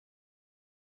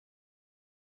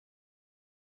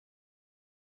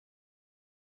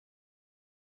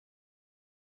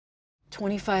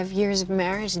25 years of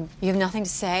marriage and you have nothing to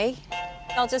say?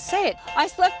 I'll just say it. I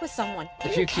slept with someone.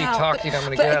 If you keep talking, I'm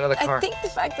gonna get out of the car. I think the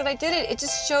fact that I did it, it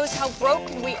just shows how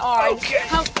broken we are. Okay. And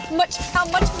how much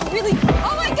we really...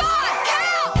 Oh my God,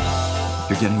 Carell!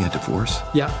 You're getting a divorce?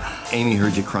 Yeah. Amy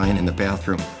heard you crying in the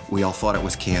bathroom. We all thought it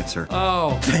was cancer.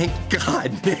 Oh. Thank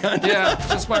God, man. Yeah,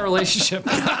 just my relationship.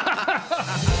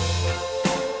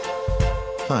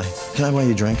 Hi, can I buy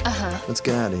you a drink? Uh-huh. Let's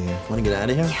get out of here. Want to get out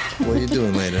of here? Yeah. What are you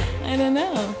doing later? I don't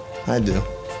know. I do.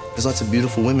 There's lots of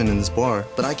beautiful women in this bar,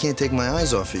 but I can't take my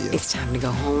eyes off of you. It's time to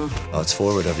go home. Oh, it's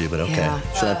forward of you, but okay. Yeah.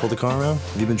 Should I pull the car around?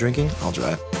 Have you been drinking? I'll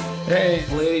drive. Hey,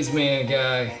 ladies' man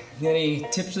guy. Any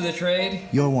tips of the trade?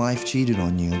 Your wife cheated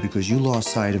on you because you lost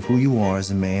sight of who you are as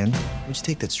a man. Would you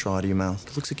take that straw out of your mouth?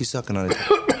 It looks like you're sucking on it.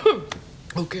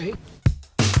 Okay.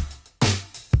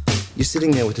 You're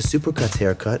sitting there with a Supercuts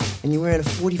haircut, and you're wearing a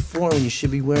 44 when you should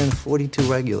be wearing a 42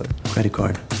 regular. Credit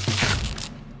card.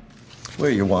 Where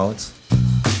are your wallets?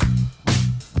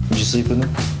 Would you sleep with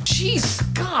them? Jeez,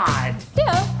 God.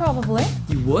 Yeah, probably.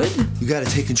 You would? You gotta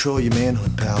take control of your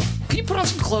manhood, pal. Can you put on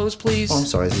some clothes, please? Oh, I'm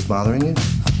sorry, is this bothering you?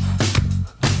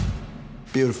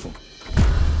 Beautiful.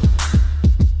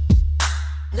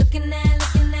 Looking at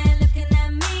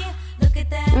me. Look at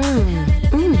that. Looking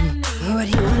at me. What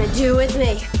do you want to do with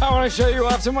me? I want to show you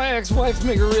off to my ex-wife,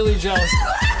 make her really jealous.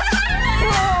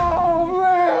 Oh,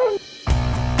 man.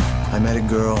 I met a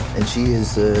girl, and she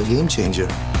is a game changer.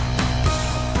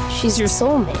 She's your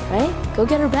soulmate, right? Go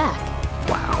get her back.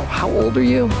 Wow, how old are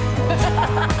you?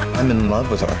 I'm in love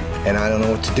with her, and I don't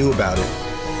know what to do about it.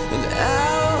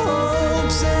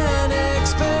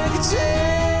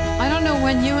 I don't know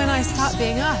when you and I stopped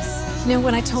being us. You know,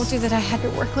 when I told you that I had to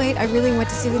work late, I really went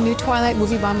to see the new Twilight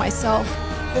movie by myself.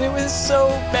 And it was so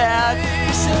bad.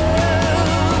 I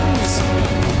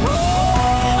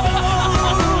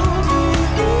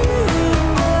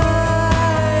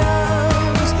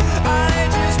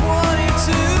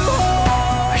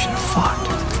should have fought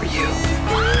for you.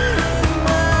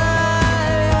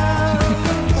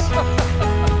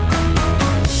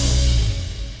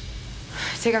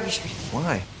 Take off your shirt.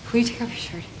 Why? Will you take off your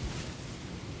shirt?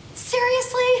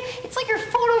 Seriously? It's like you're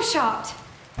photoshopped.